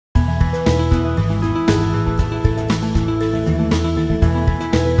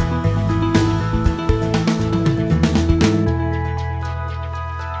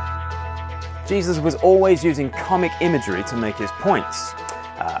Jesus was always using comic imagery to make his points.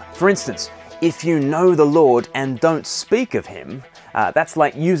 For instance, if you know the Lord and don't speak of him, that's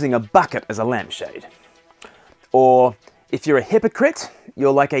like using a bucket as a lampshade. Or if you're a hypocrite,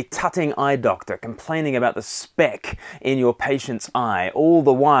 you're like a tutting eye doctor complaining about the speck in your patient's eye, all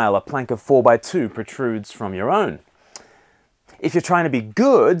the while a plank of 4x2 protrudes from your own. If you're trying to be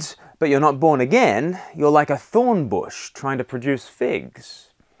good, but you're not born again, you're like a thorn bush trying to produce figs.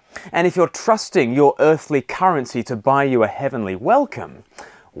 And if you're trusting your earthly currency to buy you a heavenly welcome,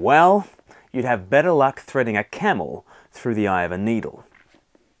 well, you'd have better luck threading a camel through the eye of a needle.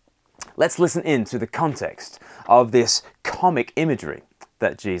 Let's listen in to the context of this comic imagery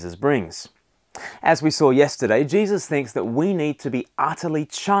that Jesus brings. As we saw yesterday, Jesus thinks that we need to be utterly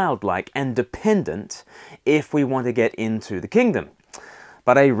childlike and dependent if we want to get into the kingdom.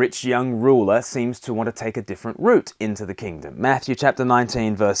 But a rich young ruler seems to want to take a different route into the kingdom. Matthew chapter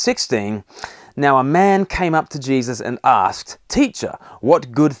 19, verse 16, "Now a man came up to Jesus and asked, 'Teacher,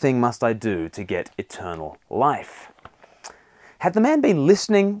 what good thing must I do to get eternal life?'" Had the man been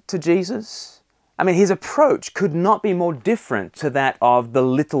listening to Jesus? I mean, his approach could not be more different to that of the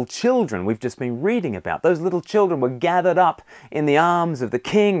little children we've just been reading about. Those little children were gathered up in the arms of the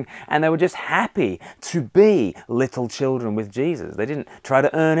king, and they were just happy to be little children with Jesus. They didn't try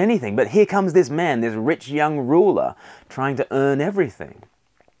to earn anything, but here comes this man, this rich young ruler, trying to earn everything.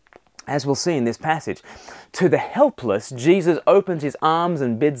 As we'll see in this passage, to the helpless, Jesus opens his arms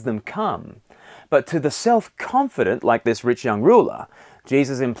and bids them come. But to the self-confident, like this rich young ruler,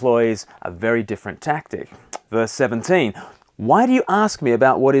 Jesus employs a very different tactic. Verse 17, "Why do you ask me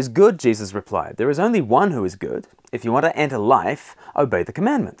about what is good?" Jesus replied. "There is only one who is good. If you want to enter life, obey the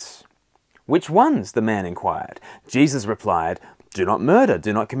commandments." "Which ones?" the man inquired. Jesus replied, "Do not murder,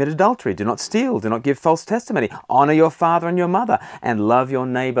 do not commit adultery, do not steal, do not give false testimony, honor your father and your mother, and love your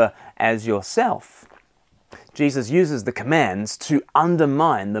neighbor as yourself." Jesus uses the commands to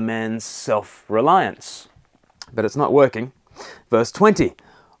undermine the man's self-reliance. But it's not working. Verse 20,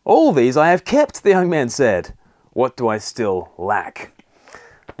 "All these I have kept," the young man said. "What do I still lack?"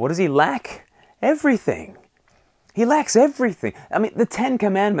 What does he lack? Everything. He lacks everything. I mean, the 10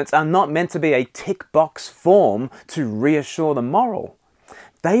 Commandments are not meant to be a tick box form to reassure the moral.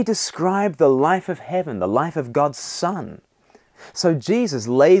 They describe the life of heaven, the life of God's Son. So Jesus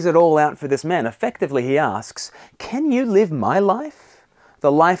lays it all out for this man. Effectively, he asks, "Can you live my life?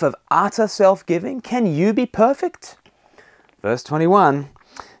 The life of utter self-giving? Can you be perfect?" Verse 21,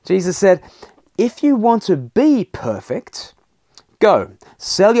 Jesus said, "If you want to be perfect, go,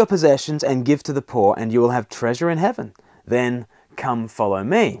 sell your possessions and give to the poor, and you will have treasure in heaven. Then come follow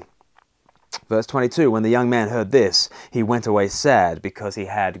me." Verse 22, when the young man heard this, he went away sad because he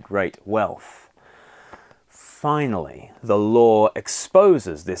had great wealth. Finally, the law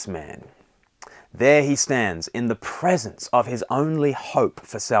exposes this man. There he stands in the presence of his only hope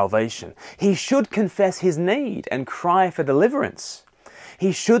for salvation. He should confess his need and cry for deliverance.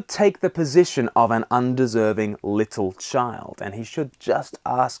 He should take the position of an undeserving little child, and he should just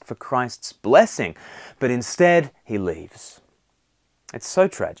ask for Christ's blessing, but instead he leaves. It's so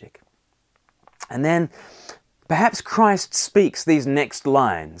tragic. And then perhaps Christ speaks these next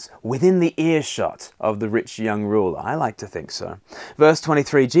lines within the earshot of the rich young ruler. I like to think so. Verse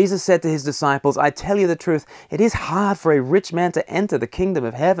 23, Jesus said to his disciples, "I tell you the truth, it is hard for a rich man to enter the kingdom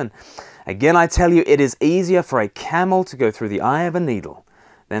of heaven. Again, I tell you, it is easier for a camel to go through the eye of a needle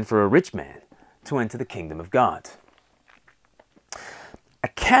than for a rich man to enter the kingdom of God." A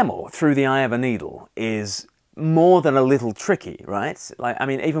camel through the eye of a needle is more than a little tricky, right?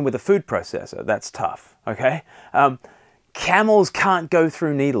 Even with a food processor, that's tough, okay? Camels can't go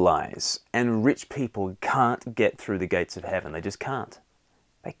through needle eyes, and rich people can't get through the gates of heaven. They just can't.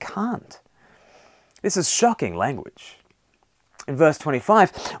 They can't. This is shocking language. In verse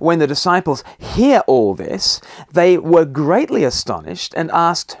 25, when the disciples hear all this, they were greatly astonished and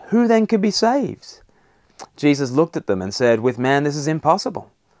asked, "Who then could be saved?" Jesus looked at them and said, "With man this is impossible,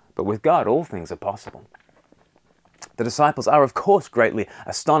 but with God all things are possible." The disciples are, of course, greatly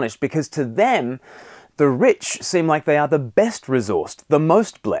astonished because to them, the rich seem like they are the best resourced, the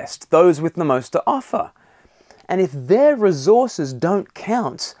most blessed, those with the most to offer. And if their resources don't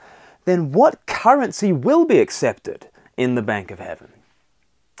count, then what currency will be accepted in the bank of heaven?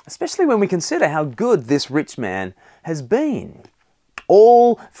 Especially when we consider how good this rich man has been.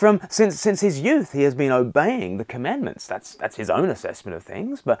 Since his youth, he has been obeying the commandments. That's his own assessment of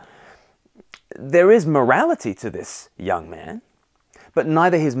things, but there is morality to this young man, but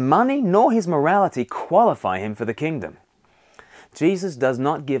neither his money nor his morality qualify him for the kingdom. Jesus does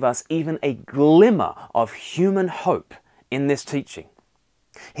not give us even a glimmer of human hope in this teaching.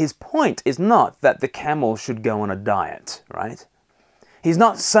 His point is not that the camel should go on a diet, right? He's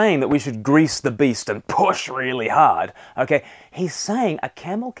not saying that we should grease the beast and push really hard, okay? He's saying a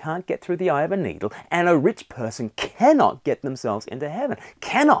camel can't get through the eye of a needle and a rich person cannot get themselves into heaven.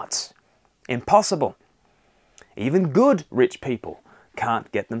 Cannot. Impossible. Even good rich people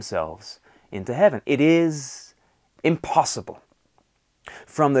can't get themselves into heaven. It is impossible.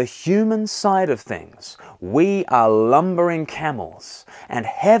 From the human side of things, we are lumbering camels, and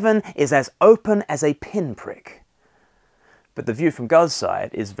heaven is as open as a pinprick. But the view from God's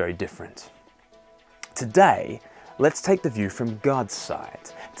side is very different. Today, let's take the view from God's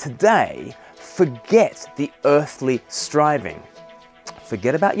side. Today, forget the earthly striving.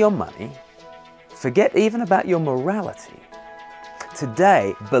 Forget about your money. Forget even about your morality.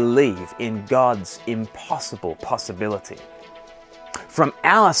 Today, believe in God's impossible possibility. From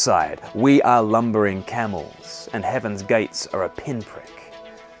our side, we are lumbering camels, and heaven's gates are a pinprick.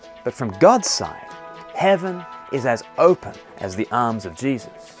 But from God's side, heaven is as open as the arms of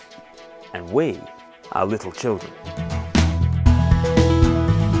Jesus, and we are little children.